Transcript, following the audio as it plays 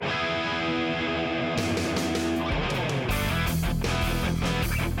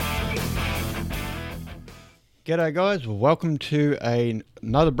G'day guys, welcome to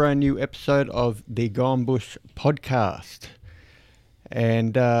another brand new episode of the Gone Bush podcast.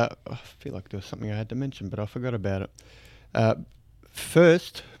 And I feel like there was something I had to mention, but I forgot about it.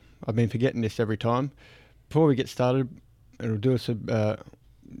 First, I've been forgetting this every time. Before we get started, it'll do us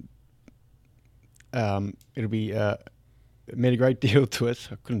it meant a great deal to us.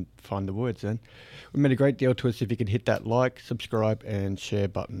 I couldn't find the words then. It meant a great deal to us if you could hit that like, subscribe and share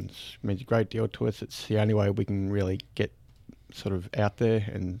buttons. It means a great deal to us. It's the only way we can really get sort of out there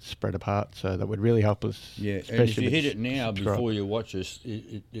and spread apart. So that would really help us. Yeah, and if you hit it now before you watch us,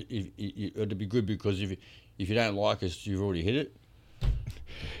 it'd be good, because if you don't like us, you've already hit it.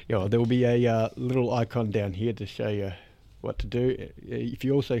 Yeah, well, there will be a little icon down here to show you what to do. If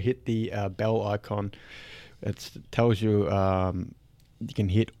you also hit the bell icon, it tells you you can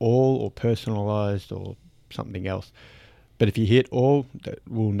hit all or personalized or something else. But if you hit all, that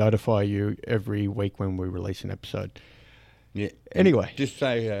will notify you every week when we release an episode. Yeah. Anyway. Just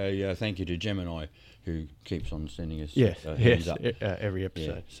say thank you to Gemini, who keeps on sending us hands up. Every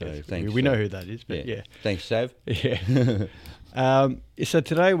episode. Yeah, so yes, thanks. We know who that is, but yeah. Thanks, Sav. Yeah. So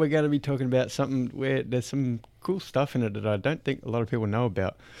today we're going to be talking about something where there's some cool stuff in it that I don't think a lot of people know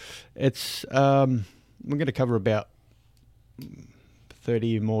about. It's we're going to cover about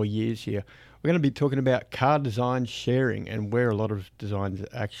 30 more years here. We're going to be talking about car design sharing and where a lot of designs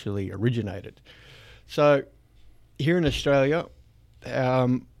actually originated. So here in Australia,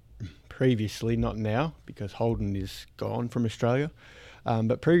 previously, not now, because Holden is gone from Australia,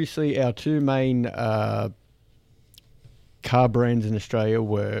 but previously our two main car brands in Australia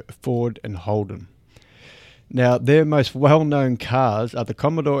were Ford and Holden. Now, their most well-known cars are the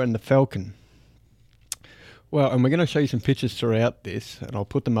Commodore and the Falcon. Well, and we're going to show you some pictures throughout this, and I'll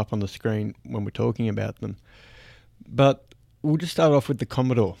put them up on the screen when we're talking about them. But we'll just start off with the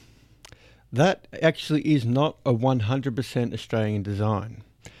Commodore. That actually is not a 100% Australian design.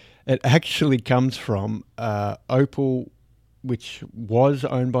 It actually comes from Opel, which was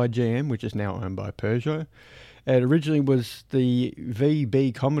owned by GM, which is now owned by Peugeot. It originally was the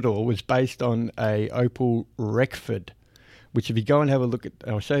VB Commodore was based on a Opel Rekford, which if you go and have a look at,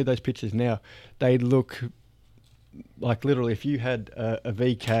 I'll show you those pictures now, they look like literally if you had a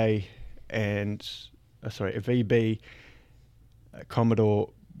VK and, a VB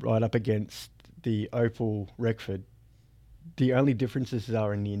Commodore right up against the Opel Rekford, the only differences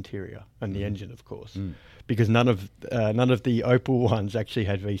are in the interior and the engine, of course, because none of the Opel ones actually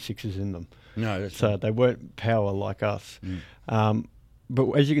had V6s in them. No, so they weren't power like us.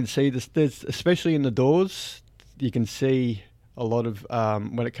 But as you can see, there's especially in the doors, you can see a lot of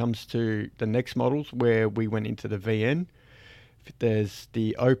when it comes to the next models where we went into the VN. There's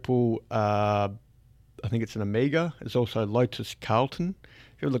the Opel, I think it's an Amiga. There's also Lotus Carlton.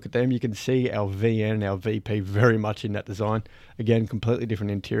 If you look at them, you can see our VN and our VP very much in that design. Again, completely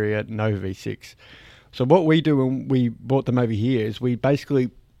different interior, no V6. So what we do when we brought them over here is we basically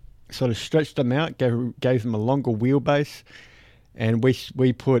sort of stretched them out, gave them a longer wheelbase, and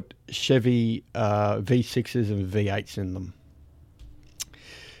we put Chevy V6s and V8s in them.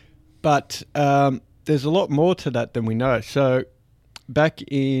 But there's a lot more to that than we know. So back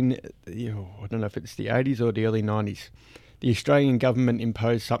in, I don't know if it's the 80s or the early 90s, the Australian government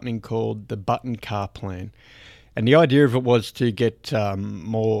imposed something called the Button Car Plan. And the idea of it was to get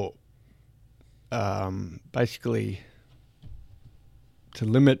more, basically, to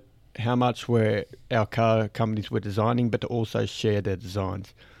limit how much our car companies were designing, but to also share their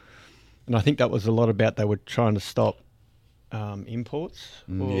designs. And I think that was a lot about they were trying to stop imports.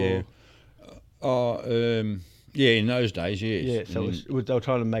 Yeah. Yeah, in those days, yes. Yeah, so they were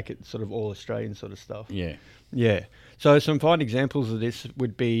trying to make it sort of all Australian sort of stuff. Yeah. Yeah. So some fine examples of this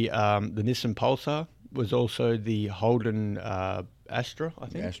would be the Nissan Pulsar, was also the Holden Astra, I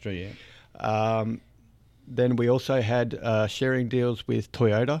think. Astra, yeah. Then we also had sharing deals with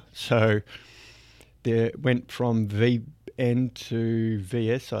Toyota. So they went from VN to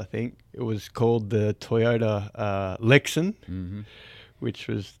VS, I think. It was called the Toyota Lexan, which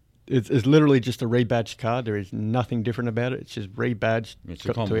was... It's literally just a rebadged car. There is nothing different about it. It's just rebadged. It's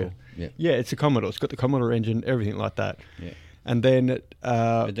a Commodore. Yeah, it's a Commodore. It's got the Commodore engine, everything like that. Yeah. And then...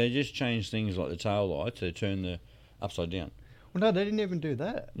 but they just changed things like the tail lights. They turned the upside down. Well, no, they didn't even do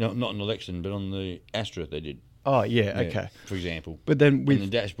that. No, not on the Lexan, but on the Astra they did. Oh, yeah, okay. For example. But then the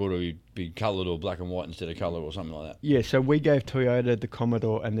dashboard would be coloured or black and white instead of colour or something like that. Yeah, so we gave Toyota the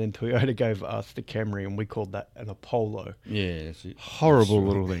Commodore and then Toyota gave us the Camry and we called that an Apollo. Yeah, that's it. Horrible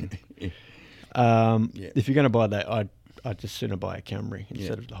little thing. If you're going to buy that, I'd just sooner buy a Camry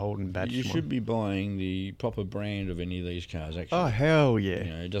instead of the Holden badge. You should be buying the proper brand of any of these cars, actually. Oh, hell yeah.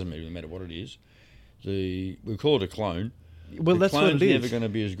 It doesn't really matter what it is. we call it a clone. Well, that's what it clone's is. never going to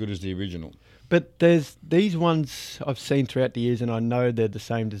be as good as the original. But there's these ones I've seen throughout the years, and I know they're the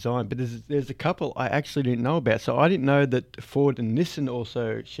same design. But there's a couple I actually didn't know about. So I didn't know that Ford and Nissan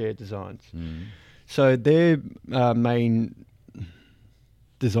also share designs. Mm. So their main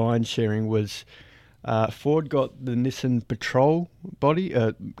design sharing was Ford got the Nissan Patrol body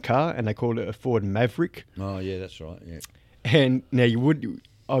car, and they called it a Ford Maverick. Oh yeah, that's right. Yeah. And now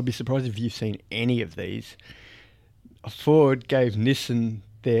I'd be surprised if you've seen any of these. Ford gave Nissan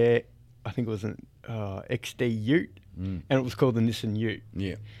their, I think it was an XD Ute, and it was called the Nissan Ute.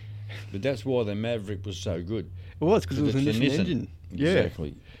 Yeah, but that's why the Maverick was so good. It was because it was a it's Nissan engine. Exactly.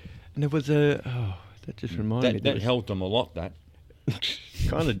 Yeah. And there was that just reminded me. That helped them a lot. That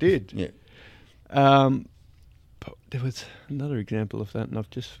kind of did. Yeah. But there was another example of that, and I've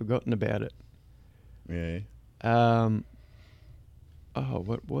just forgotten about it. Yeah.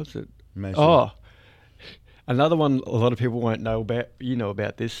 What was it? Mazda. Oh, another one a lot of people won't know about. You know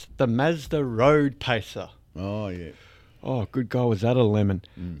about this. The Mazda Road Pacer. Oh, yeah. Oh, good God, was that a lemon?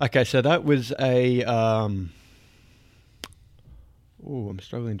 Mm. Okay, so that was a... I'm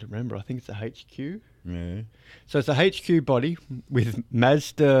struggling to remember. I think it's a HQ. Yeah. So it's a HQ body with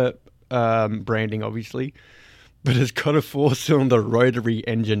Mazda branding, obviously, but it's got a 4-cylinder rotary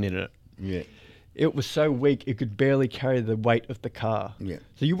engine in it. Yeah. It was so weak, it could barely carry the weight of the car. Yeah.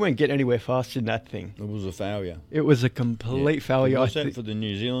 So you won't get anywhere fast in that thing. It was a failure. It was a complete failure. Was that for the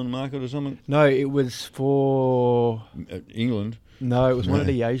New Zealand market or something? No, it was for... England? No, it was one of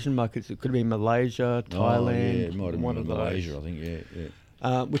the Asian markets. It could have been Malaysia, Thailand. Oh, yeah, it might have one been of Malaysia, those. I think,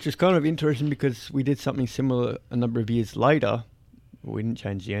 yeah. Which is kind of interesting because we did something similar a number of years later. Well, we didn't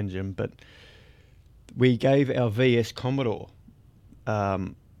change the engine, but we gave our VS Commodore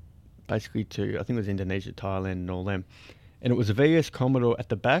basically to, I think it was Indonesia, Thailand and all them. And it was a VS Commodore at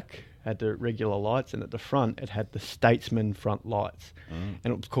the back, had the regular lights, and at the front it had the Statesman front lights. And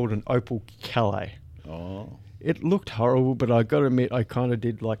it was called an Opel Calais. Oh. It looked horrible, but I got to admit, I kind of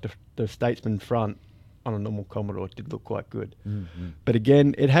did like the Statesman front on a normal Commodore. It did look quite good. Mm-hmm. But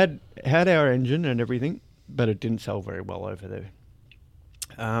again, it had our engine and everything, but it didn't sell very well over there.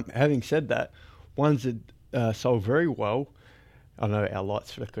 Having said that, ones that sold very well, I know our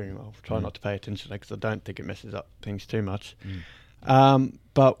light's flickering. I'll try not to pay attention to that because I don't think it messes up things too much.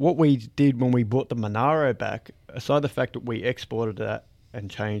 But what we did when we bought the Monaro back, aside the fact that we exported that and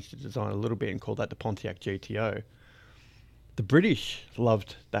changed the design a little bit and called that the Pontiac GTO, the British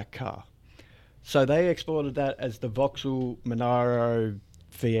loved that car. So they exported that as the Vauxhall Monaro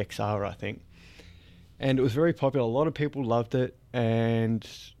VXR, I think. And it was very popular. A lot of people loved it. And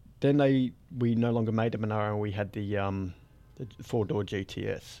then we no longer made the Monaro, and we had the 4-door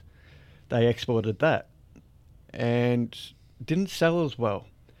GTS. They exported that and didn't sell as well.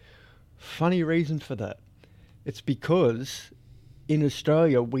 Funny reason for that. It's because in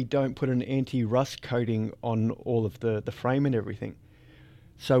Australia, we don't put an anti-rust coating on all of the frame and everything.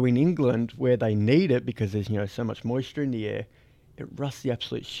 So in England, where they need it because there's so much moisture in the air, it rusts the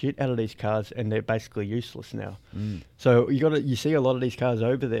absolute shit out of these cars, and they're basically useless now. So you see a lot of these cars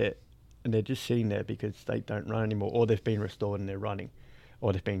over there, and they're just sitting there because they don't run anymore, or they've been restored and they're running,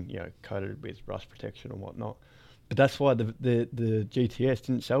 or they've been coated with rust protection and whatnot. But that's why the GTS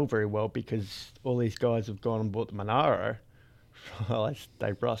didn't sell very well, because all these guys have gone and bought the Monaro. Well,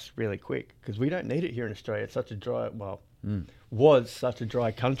 they rust really quick because we don't need it here in Australia. It's such a dry, was such a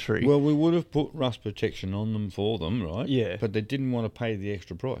dry country. Well, we would have put rust protection on them for them, right? Yeah. But they didn't want to pay the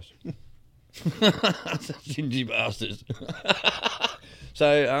extra price. Stingy bastards.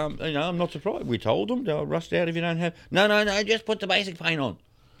 So, I'm not surprised. We told them they'll rust out if you don't have... No, just put the basic paint on.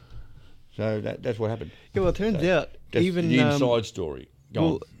 So that's what happened. Yeah, well, it turns out That's even... the inside story. Go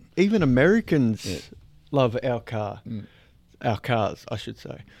on. Even Americans love our car. Our cars, I should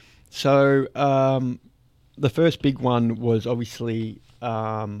say. So, the first big one was obviously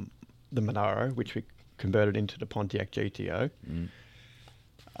the Monaro, which we converted into the Pontiac GTO.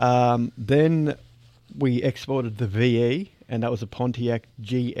 Then we exported the VE, and that was a Pontiac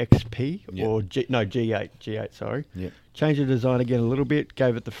GXP, G8, sorry. Yeah. Changed the design again a little bit,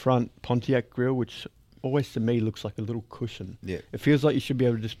 gave it the front Pontiac grille, which always to me looks like a little cushion. Yeah. It feels like you should be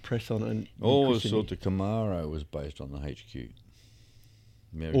able to just press on it and Always cushiony. thought the Camaro was based on the HQ.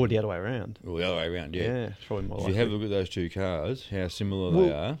 Or the other way around. Or the other way around, yeah. Yeah, it's probably more If likely. you have a look at those two cars, how similar Well,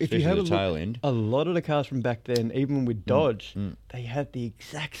 they are, if you especially have the a tail look, end. a lot of the cars from back then, even with Dodge, they had the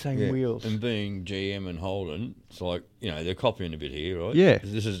exact same wheels. And being GM and Holden, it's like, they're copying a bit here, right? Yeah.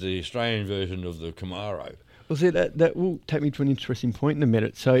 This is the Australian version of the Camaro. Well, see, that will take me to an interesting point in a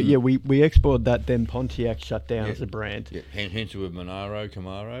minute. So, we exported that, then Pontiac shut down as a brand. Yeah, hence with Monaro,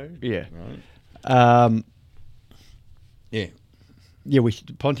 Camaro. Yeah. Yeah. Yeah,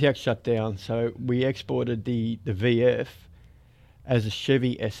 Pontiac shut down, so we exported the VF as a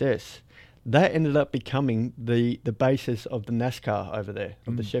Chevy SS. That ended up becoming the basis of the NASCAR over there,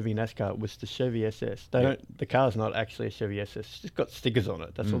 of the Chevy NASCAR. It was the Chevy SS. The car's not actually a Chevy SS. It's just got stickers on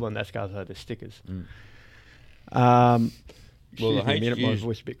it. That's all the NASCARs are, the stickers. Well, the My HQs,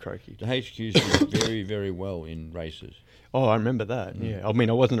 voice a bit croaky. the HQs do very, very well in races. Oh, I remember that. Yeah, I mean,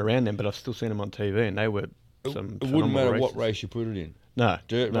 I wasn't around them, but I've still seen them on TV, and they were some. It wouldn't matter races. what race you put it in. No,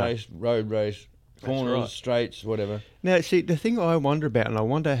 Dirt no. race, road race, corners, right. straights, whatever. Now, see, the thing I wonder about, and I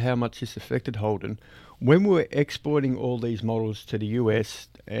wonder how much this affected Holden, when we were exporting all these models to the US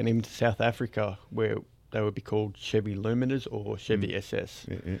and even to South Africa, where they would be called Chevy Luminas or Chevy SS.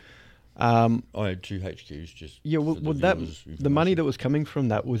 Yeah. I had 2 HQs just. Yeah, well, for the money that was coming from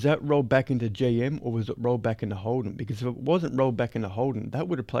that, was that rolled back into GM or was it rolled back into Holden? Because if it wasn't rolled back into Holden, that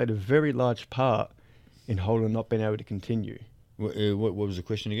would have played a very large part in Holden not being able to continue. What was the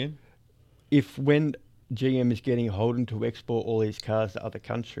question again? If when GM is getting Holden to export all these cars to other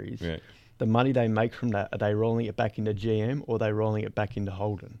countries, the money they make from that, are they rolling it back into GM or are they rolling it back into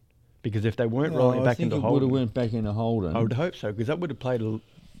Holden? Because if they weren't rolling it back into Holden, would have went back into Holden. I would hope so, because that would have played a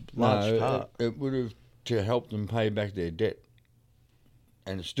large part. It would have to help them pay back their debt,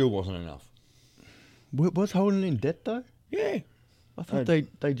 and it still wasn't enough. Was Holden in debt though? Yeah, I thought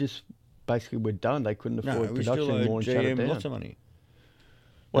they just basically were done. They couldn't afford we still production owed anymore and shut it GM down. lots of money.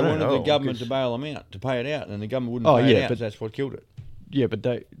 Well, They I don't wanted the know, government to 'cause- bail them out, to pay it out, and the government wouldn't pay it out, but so that's what killed it. Yeah, but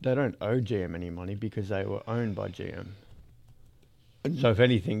they don't owe GM any money because they were owned by GM. So if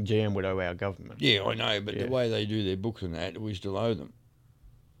anything, GM would owe our government. Yeah, I know, but Yeah. the way they do their books and that, we still owe them.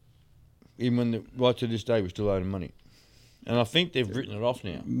 Even when, right to this day, we still owe them money. And I think they've written it off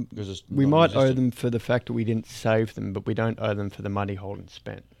now. Because it's We not might owe existent. them for the fact that we didn't save them, but we don't owe them for the money Holden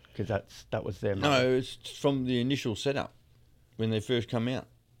spent because that was their money. No, it's from the initial setup, when they first come out.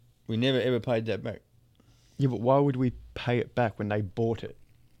 We never, ever paid that back. Yeah, but why would we pay it back when they bought it?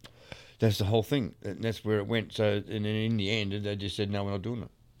 That's the whole thing. And that's where it went. So, and then in the end, they just said, no, we're not doing it.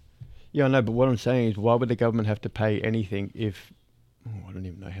 Yeah, I know, but what I'm saying is, why would the government have to pay anything if, I don't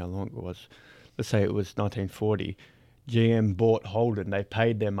even know how long it was. Let's say it was 1940. GM bought Holden. They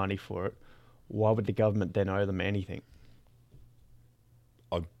paid their money for it. Why would the government then owe them anything?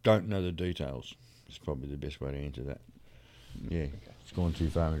 I don't know the details. It's probably the best way to answer that. Yeah, it's gone too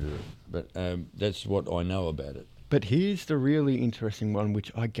far into it. But that's what I know about it. But here's the really interesting one,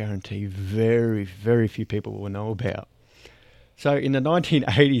 which I guarantee very, very few people will know about. So in the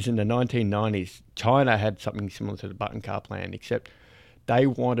 1980s and the 1990s, China had something similar to the button car plan, except they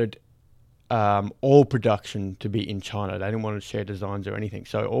wanted all production to be in China. They didn't want to share designs or anything.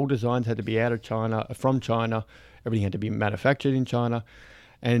 So all designs had to be out of China, from China. Everything had to be manufactured in China.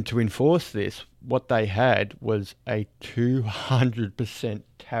 And to enforce this, what they had was a 200%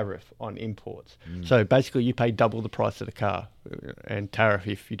 tariff on imports. So basically you pay double the price of the car. And tariff,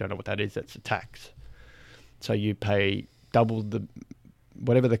 if you don't know what that is, that's a tax. So you pay double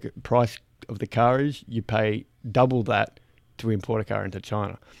whatever the price of the car is, you pay double that to import a car into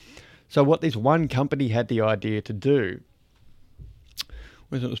China. So what this one company had the idea to do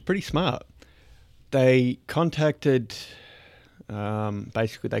was, it was pretty smart. They contacted,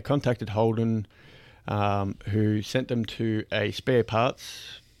 they contacted Holden, who sent them to a spare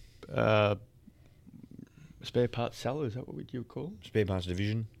parts seller. Is that what you would call them? Spare parts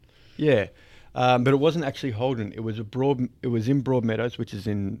division. Yeah, but it wasn't actually Holden. It was in Broadmeadows, which is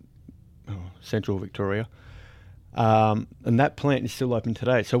in central Victoria. And that plant is still open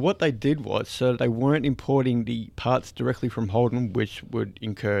today. So what they did was, so they weren't importing the parts directly from Holden, which would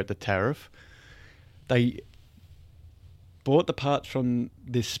incur the tariff. They bought the parts from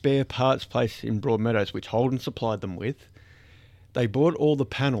this spare parts place in Broadmeadows, which Holden supplied them with. They bought all the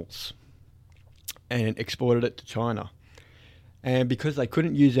panels and exported it to China. And because they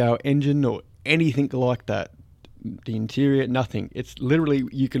couldn't use our engine or anything like that, the interior, nothing. It's literally,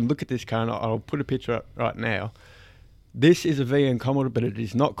 you can look at this car, and I'll put a picture up right now. This is a VN Commodore, but it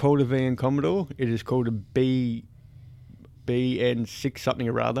is not called a VN Commodore. It is called a BN6 something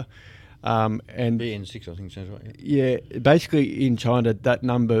or other. And BN6, I think sounds right. yeah, basically in China, that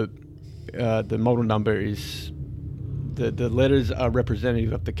number, the model number is, the letters are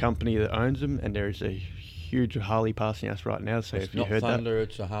representative of the company that owns them, and there is a huge Harley passing us right now. So It's if you not heard Thunder,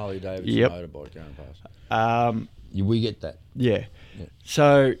 it's a Harley Davidson Yep. motorbike going past. that, We get that. yeah. Yeah.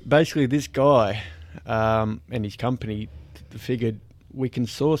 So basically, this guy and his company figured we can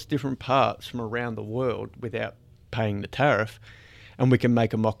source different parts from around the world without paying the tariff, and we can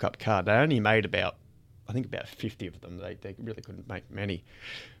make a mock-up car. They only made about I think about 50 of them. They really couldn't make many.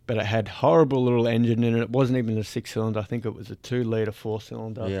 But it had horrible little engine in it. It wasn't even a 6-cylinder. I think it was a 2-litre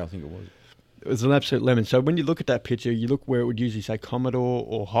 4-cylinder. Yeah, I think it was. It was an absolute lemon. So when you look at that picture, you look where it would usually say Commodore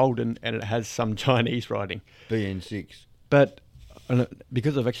or Holden, and it has some Chinese writing. BN6. But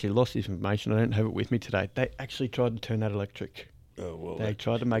because I've actually lost this information, I don't have it with me today. They actually tried to turn that electric. Oh, well, They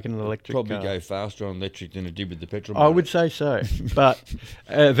tried to make it an electric probably car. go faster on electric than it did with the petrol. I would say so. But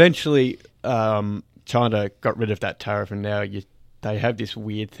eventually China got rid of that tariff, and now they have this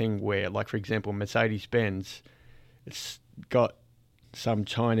weird thing where, like, for example, Mercedes-Benz, it's got some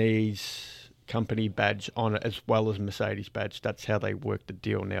Chinese company badge on it as well as Mercedes badge. That's how they work the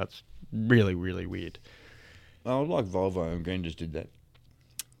deal now. It's really, really weird. I would like Volvo and Gren just did that.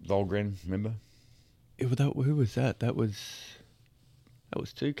 Volgren, remember? Who was that? That was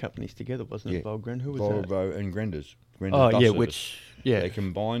two companies together, wasn't it? Volgren. Who was that? Volvo and Grenders. Oh, yeah, They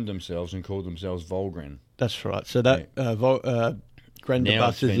combined themselves and called themselves Volgren. That's right. So that Grender Now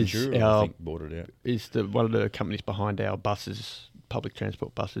Buses Ventura, I think, bought it out. is one of the companies behind our buses, public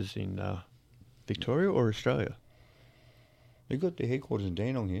transport buses in Victoria or Australia. They've got their headquarters in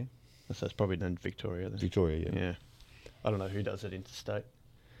Dandenong here. So it's probably in Victoria then. Victoria, yeah. Yeah. I don't know who does it interstate.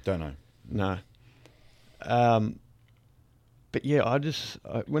 Don't know. No. But yeah,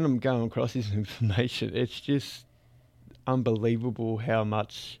 when I'm going across this information, it's just unbelievable how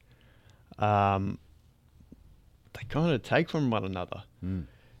much they kind of take from one another.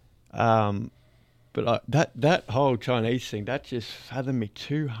 But that whole Chinese thing, that just fathomed me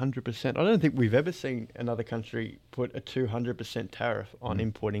 200%. I don't think we've ever seen another country put a 200% tariff on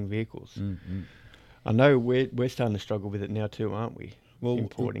importing vehicles. I know we're starting to struggle with it now too, aren't we? Well,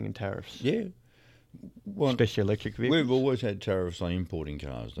 importing and tariffs. Yeah. Well, especially electric vehicles. We've always had tariffs on importing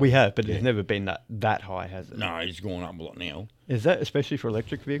cars, though. We have, but it's never been that high, has it? No, it's gone up a lot now. Is that especially for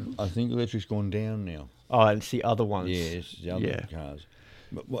electric vehicles? I think electric's gone down now. Oh, and it's the other ones. Yeah, it's the other cars.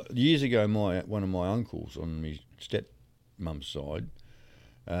 But years ago, one of my uncles on my stepmum's side,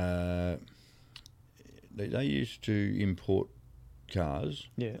 they used to import cars,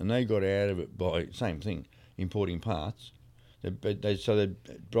 and they got out of it by same thing, importing parts. They'd buy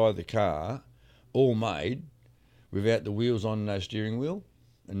the car, all made, without the wheels on, no steering wheel,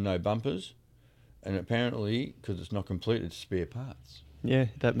 and no bumpers, and apparently because it's not complete, it's spare parts. Yeah,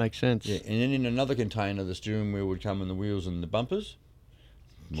 that makes sense. Yeah, and then in another container, the steering wheel would come and the wheels and the bumpers,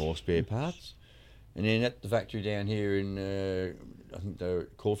 more spare parts, and then at the factory down here in I think they're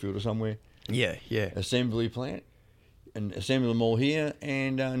at Caulfield or somewhere. Yeah. Assembly plant, and assemble them all here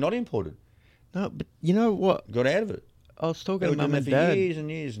and not imported. No, but you know what? Got out of it. I was talking They to were Mum doing and that for Dad. years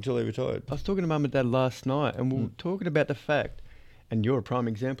and years until they retired. I was talking to Mum and Dad last night, and we were talking about the fact, and you're a prime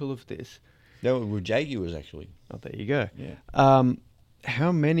example of this. That was with Jaguars, actually. Oh, there you go. Yeah.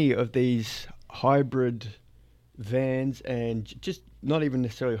 How many of these hybrid vans, and just not even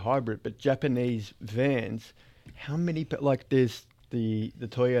necessarily hybrid, but Japanese vans, how many, like there's the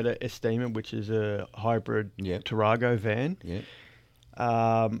Toyota Estima, which is a hybrid Tarago van. Yeah.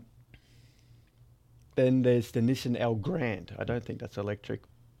 Then there's the Nissan Elgrand. I don't think that's electric.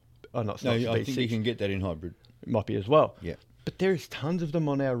 Oh, not No, V6. I think you can get that in hybrid. It might be as well. Yeah. But there's tons of them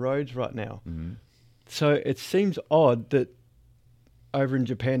on our roads right now. Mm-hmm. So it seems odd that over in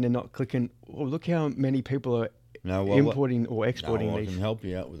Japan they're not clicking, oh, look how many people are importing or exporting I these. can help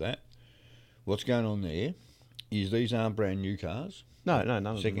you out with that. What's going on there is these aren't brand new cars. No, none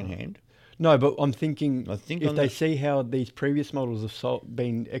of them. Second hand. No, but I'm thinking I think if they see how these previous models have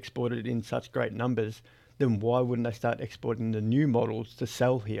been exported in such great numbers, then why wouldn't they start exporting the new models to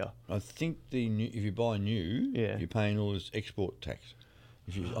sell here? I think if you buy new, you're paying all this export tax.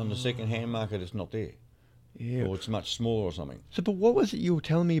 If you on the second hand market, it's not there. Yeah. Or it's much smaller or something. So, but what was it you were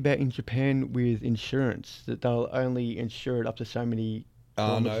telling me about in Japan with insurance? That they'll only insure it up to so many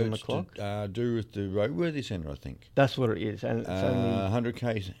kilometres on the clock? To do with the roadworthy centre, I think. That's what it is. And it's only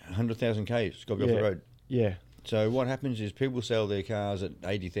 100,000 Ks. It's got to be off the road. Yeah. So what happens is people sell their cars at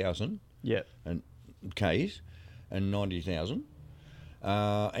 80,000 and Ks and 90,000.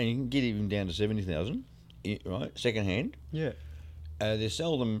 And you can get even down to 70,000, right? Second hand. Yeah. They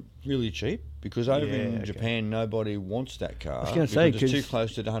sell them really cheap because over in Japan nobody wants that car. I was going to say because it's too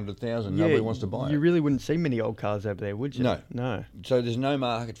close to the 100,000. Nobody wants to buy it. You really wouldn't see many old cars over there, would you? No. So there's no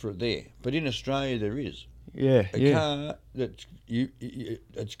market for it there. But in Australia there is. Yeah. A car that's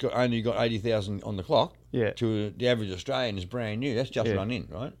it's only got 80,000 on the clock. Yeah. To the average Australian is brand new. That's just run in,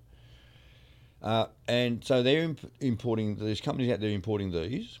 right? And so they're importing. There's companies out there importing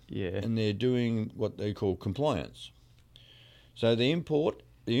these. Yeah. And they're doing what they call compliance. So the import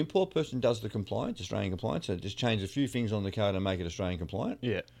person does the compliance, Australian compliance. So just change a few things on the car to make it Australian compliant.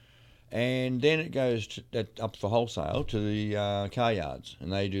 Yeah. and then it goes up for wholesale to the car yards,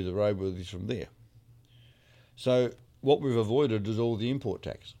 and they do the roadworthies from there. So what we've avoided is all the import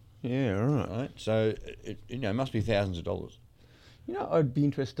tax. Yeah, right. Right. So it must be thousands of dollars. I'd be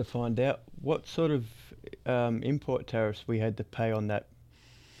interested to find out what sort of import tariffs we had to pay on that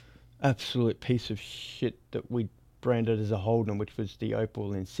absolute piece of shit that we branded as a Holden, which was the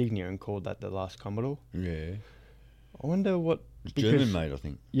Opel Insignia, and called that the last Commodore. Yeah. I wonder what... It's German made, I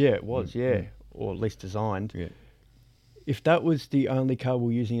think. Yeah, it was, or at least designed. Yeah. If that was the only car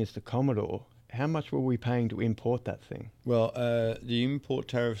we're using as the Commodore, how much were we paying to import that thing? Well, the import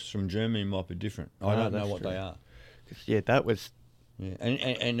tariffs from Germany might be different. I don't know what they are. Yeah, that was... Yeah,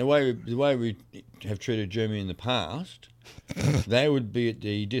 and the way we have treated Germany in the past, they would be at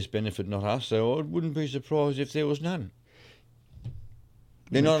the disbenefit, not us. So I wouldn't be surprised if there was none.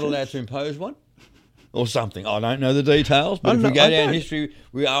 They're not allowed to impose one, or something. I don't know the details, but if we go down history,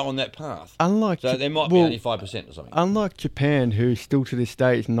 we are on that path. So there might be only 5% or something. Unlike Japan, who still to this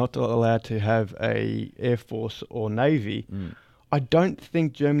day is not allowed to have a Air Force or Navy. I don't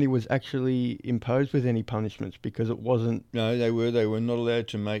think Germany was actually imposed with any punishments because it wasn't... No, they were. They were not allowed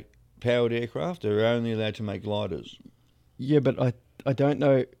to make powered aircraft. They were only allowed to make gliders. Yeah, but I don't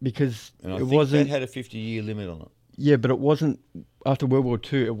know because and I it think wasn't... that had a 50-year limit on it. Yeah, but it wasn't... After World War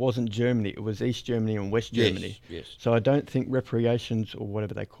II, it wasn't Germany. It was East Germany and West Germany. Yes. So I don't think reparations, or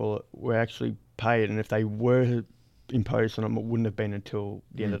whatever they call it, were actually paid. And if they were imposed on them, it wouldn't have been until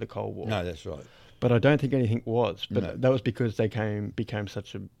the end of the Cold War. No, that's right. But I don't think anything was. But that was because they became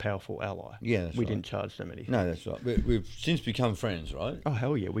such a powerful ally. Yeah, that's we right. didn't charge them anything. No, that's right. We've since become friends, right? Oh,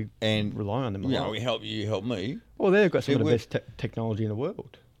 hell yeah. We rely on them a lot. We help you, you help me. Well, they've got some of the best technology in the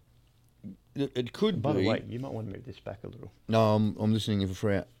world. It could By be... the way, you might want to move this back a little. No, I'm listening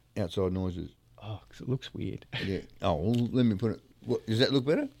for outside noises. Oh, because it looks weird. Yeah. Oh, well, let me put it... Does that look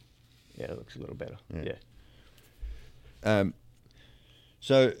better? Yeah, it looks a little better. Yeah.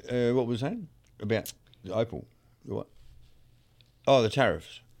 So, what was that about the Opel? What? Oh, the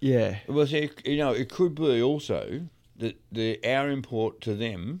tariffs. Yeah. Well, see, it could be also that our import to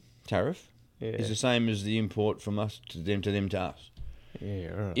them tariff is the same as the import from us to them to us. Yeah,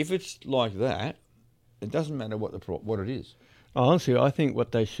 right. If it's like that, it doesn't matter what it is. Honestly, I think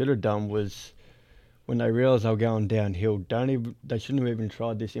what they should have done was, when they realised they were going downhill, they shouldn't have even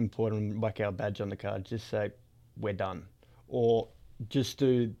tried this import and whack our badge on the car. Just say, we're done. Or just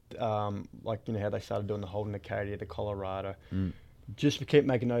do, how they started doing the Holden Acadia, the Colorado. Just keep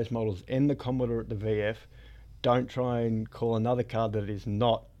making those models. End the Commodore at the VF. Don't try and call another car that is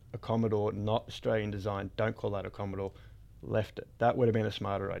not a Commodore, not Australian design. Don't call that a Commodore. Left it. That would have been a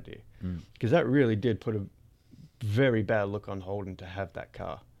smarter idea. Because that really did put a very bad look on Holden to have that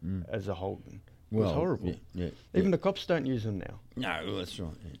car as a Holden. It was horrible. Even the cops don't use them now. No, that's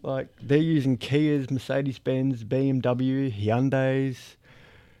right. Yeah. Like, they're using Kias, Mercedes-Benz, BMW, Hyundais.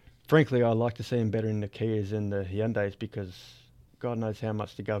 Frankly, I like to see them better in the Kias and the Hyundais because God knows how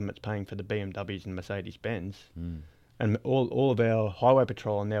much the government's paying for the BMWs and Mercedes-Benz. And all of our highway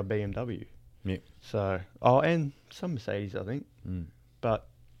patrol are now BMW. Yeah. So, and some Mercedes, I think. But,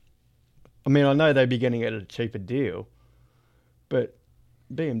 I mean, I know they'd be getting it at a cheaper deal, but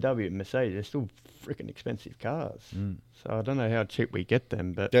BMW and Mercedes, they're still freaking expensive cars. So I don't know how cheap we get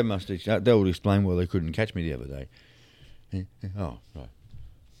them, but... That would explain why they couldn't catch me the other day. Oh, right.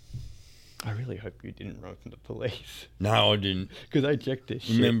 I really hope you didn't run from the police. No, I didn't. Because they checked this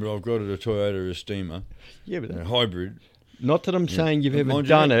shit. Remember, I've got a Toyota Estima. Yeah, but... A hybrid. Not that I'm saying you've ever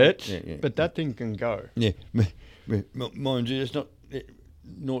done it, but that thing can go. Yeah. Mind you, it's not...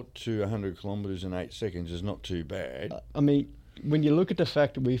 0 to 100 kilometres in 8 seconds is not too bad. I mean, when you look at the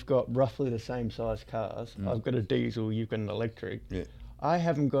fact that we've got roughly the same size cars, I've got a diesel, you've got an electric. Yeah. I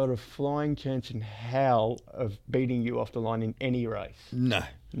haven't got a flying chance in hell of beating you off the line in any race. No.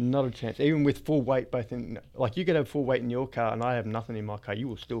 Not a chance. Even with full weight, both in... Like, you could have full weight in your car and I have nothing in my car, you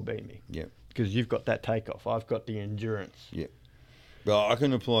will still beat me. Yeah. Because you've got that takeoff. I've got the endurance. Yeah. Well, I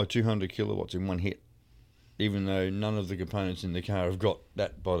can apply 200 kilowatts in one hit, even though none of the components in the car have got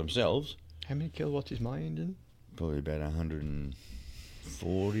that by themselves. How many kilowatts is my engine? Probably about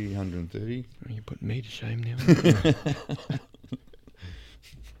 140, 130. Oh, you're putting me to shame now.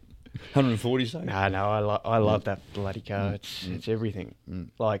 140, say? No, I love that bloody car. It's everything.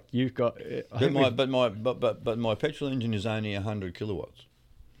 Like, you've got... But my petrol engine is only 100 kilowatts.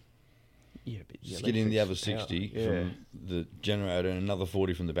 Yeah, but just getting the other 60 from the generator and another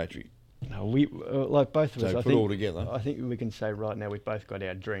 40 from the battery. No, we like both of us. So put it all together. I think we can say right now we've both got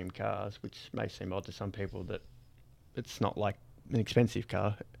our dream cars, which may seem odd to some people that it's not like an expensive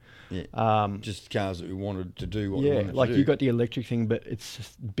car. Just cars that we wanted to do what we Yeah, wanted like to do. you got the electric thing, but it's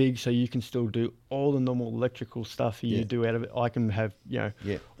just big, so you can still do all the normal electrical stuff you do out of it. I can have, I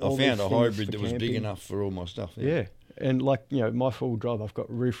all found these a things hybrid for that was big camping. enough for all my stuff. Yeah. And like, my four-wheel drive, I've got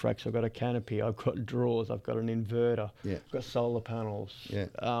roof racks, I've got a canopy, I've got drawers, I've got an inverter, I've got solar panels,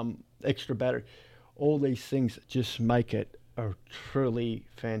 extra battery. All these things just make it a truly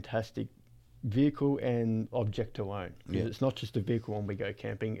fantastic vehicle and object to own. Yeah. It's not just a vehicle when we go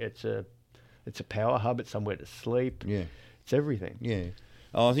camping, it's a power hub, it's somewhere to sleep. Yeah. It's everything. Yeah.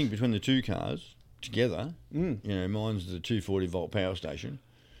 Oh, I think between the two cars together, mine's the 240-volt power station.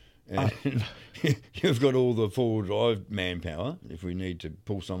 And you've got all the four-wheel drive manpower if we need to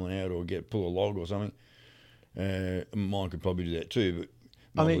pull someone out or pull a log or something. Mine could probably do that too,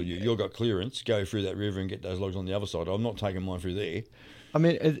 but you've got clearance. Go through that river and get those logs on the other side. I'm not taking mine through there. I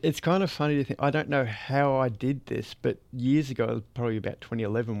mean, it's kind of funny to think. I don't know how I did this, but years ago, probably about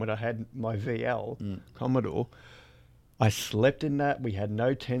 2011, when I had my VL Commodore, I slept in that. We had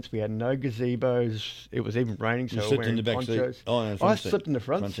no tents. We had no gazebos. It was even raining, so you slept in the back seat? Oh, no, I slept in the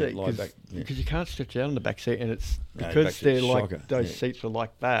front seat because you can't stretch out on the back seat, and it's because they're like those seats are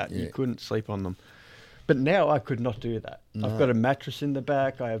like that. You couldn't sleep on them. But now I could not do that. No. I've got a mattress in the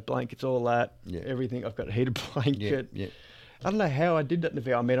back. I have blankets, all that, everything. I've got a heated blanket. I don't know how I did that in the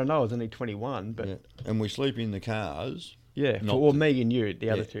VL. I mean, I know I was only 21, but and we sleep in the cars. Yeah, for me and you. The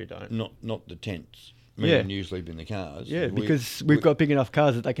other two don't. Not the tents. Me and you sleep in the cars. Yeah, because we've got big enough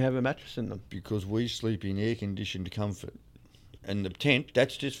cars that they can have a mattress in them. Because we sleep in air-conditioned comfort. And the tent,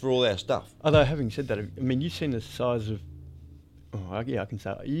 that's just for all our stuff. Although, having said that, I mean, you've seen the size of... I can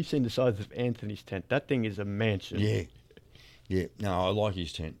say it. You've seen the size of Anthony's tent. That thing is a mansion. Yeah. Yeah. No, I like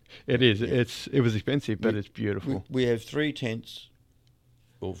his tent. It is. Yeah. It was expensive, but it's beautiful. We have 3 tents.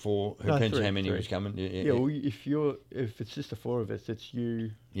 Or 4. Depends how many was coming. Yeah, well, if it's just the 4 of us, it's you,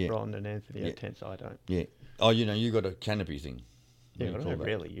 Ron, and Anthony have tents. I don't. Yeah. Oh, you got a canopy thing. Yeah, I don't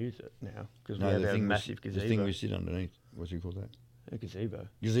really use it now because we have a massive gazebo. The thing we sit underneath. What's it called that? A gazebo.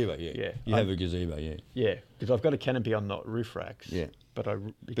 Gazebo, yeah. You have a gazebo, yeah. Yeah, because I've got a canopy on not roof racks. Yeah. But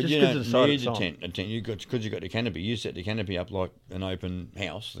you don't need a tent. Because you've got the canopy. You set the canopy up like an open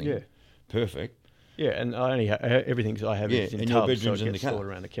house thing. Yeah. Perfect. Yeah, and I only everything I have is in tubs, so it gets stored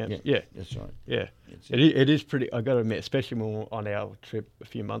around the camp. Yeah, that's right. Yeah, it is pretty. I got to admit, especially when we were on our trip a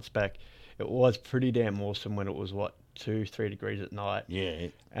few months back, it was pretty damn awesome when it was 2-3 degrees at night. Yeah,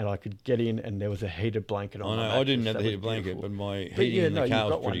 and I could get in, and there was a heated blanket on. I didn't have the heated blanket, but my heating in the car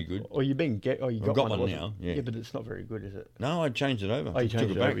was pretty good. Or you got one now. Yeah, but it's not very good, is it? No, I changed it over. Oh, you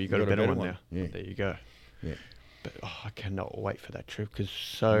changed it over. You got a better one now. Yeah, there you go. Yeah, but I cannot wait for that trip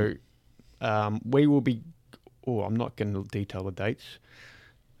because we will be. Oh, I'm not going to detail the dates.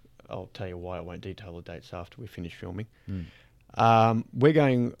 I'll tell you why I won't detail the dates after we finish filming. We're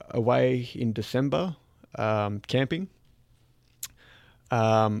going away in December, camping.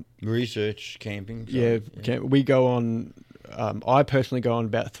 Research camping. We go on. I personally go on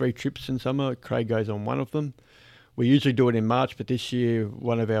about 3 trips in summer. Craig goes on one of them. We usually do it in March, but this year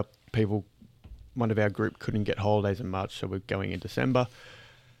one of our group couldn't get holidays in March, so we're going in December.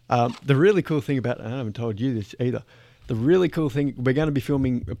 The really cool thing about, I haven't told you this either, the really cool thing, we're going to be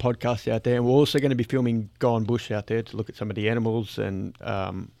filming a podcast out there, and we're also going to be filming Gone Bush out there to look at some of the animals and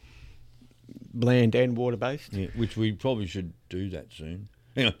land and water-based. Yeah, which we probably should do that soon.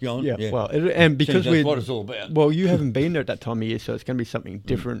 Anyway, go on. Yeah, well, and because that's what it's all about. Well, you haven't been there at that time of year, so it's going to be something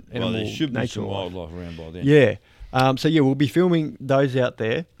different. Well, there should be some wildlife around by then. Yeah. We'll be filming those out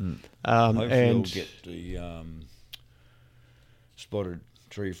there. Hopefully we'll get the spotted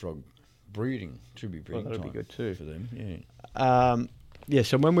tree frog breeding. Should be breeding time. That'll be good too for them. Yeah.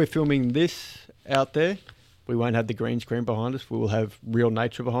 So when we're filming this out there, we won't have the green screen behind us. We will have real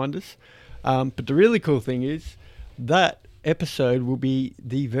nature behind us. But the really cool thing is that episode will be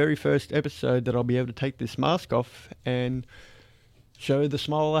the very first episode that I'll be able to take this mask off and show the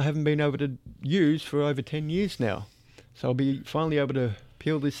smile I haven't been able to use for over 10 years now. So I'll be finally able to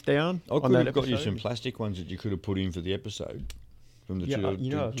peel this down. I could have got you some plastic ones that you could have put in for the episode. From the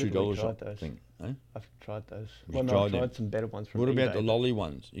 $2 shop thing. Eh? I've tried those. I've tried some better ones from What eBay. about the lolly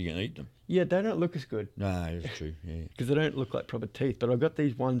ones? You can eat them. Yeah, they don't look as good. No, it's true, yeah. Because they don't look like proper teeth. But I got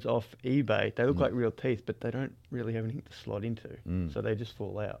these ones off eBay. They look like real teeth, but they don't really have anything to slot into. So they just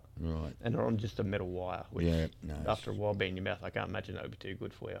fall out. Right. And they're on just a metal wire, which after a while being in your mouth, I can't imagine that would be too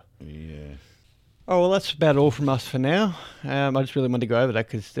good for you. Yeah. Oh, well, that's about all from us for now. I just really wanted to go over that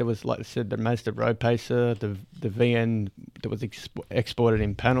because there was, like I said, the Mazda Road Pacer, the VN that was exported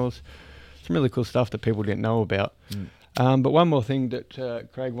in panels. Some really cool stuff that people didn't know about. But one more thing that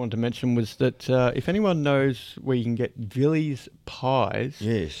Craig wanted to mention was that if anyone knows where you can get Villiers pies,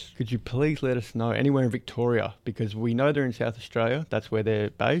 Yes. could you please let us know anywhere in Victoria? Because we know they're in South Australia. That's where they're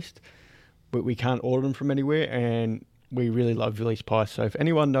based. But we can't order them from anywhere, and we really love Villiers pies. So if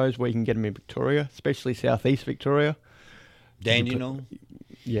anyone knows where you can get them in Victoria, especially southeast Victoria. Dandenong?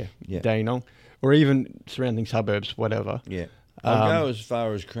 Yeah, Yeah. Dandenong. Or even surrounding suburbs, whatever. Yeah. I'll go as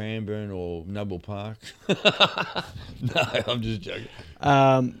far as Cranbourne or Noble Park. No, I'm just joking.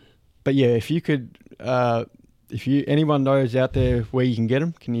 But yeah, if you could, anyone knows out there where you can get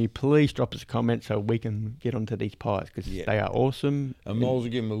them, can you please drop us a comment so we can get onto these pies because they are awesome. And Moles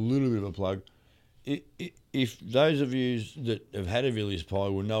will give them a little bit of a plug. If those of you that have had a Villiers pie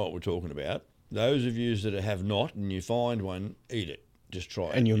will know what we're talking about, those of you that have not and you find one, eat it. Just try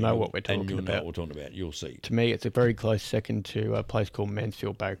it. And you'll know what we're talking about. And you'll know what we're talking about. You'll see. To me, it's a very close second to a place called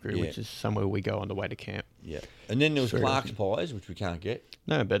Mansfield Bakery, which is somewhere we go on the way to camp. Yeah. And then there was Clark's Pies, which we can't get.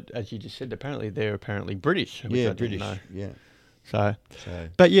 No, but as you just said, they're apparently British. Which I British. Didn't know. Yeah. So,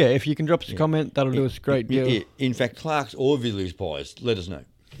 but yeah, if you can drop us a comment, that'll do us a great deal. Yeah. In fact, Clark's or Villiers Pies, let us know.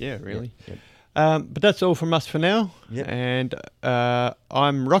 Yeah, really. Yeah. But that's all from us for now. Yep. And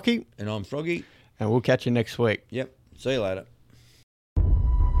I'm Rocky. And I'm Froggy. And we'll catch you next week. Yep. See you later.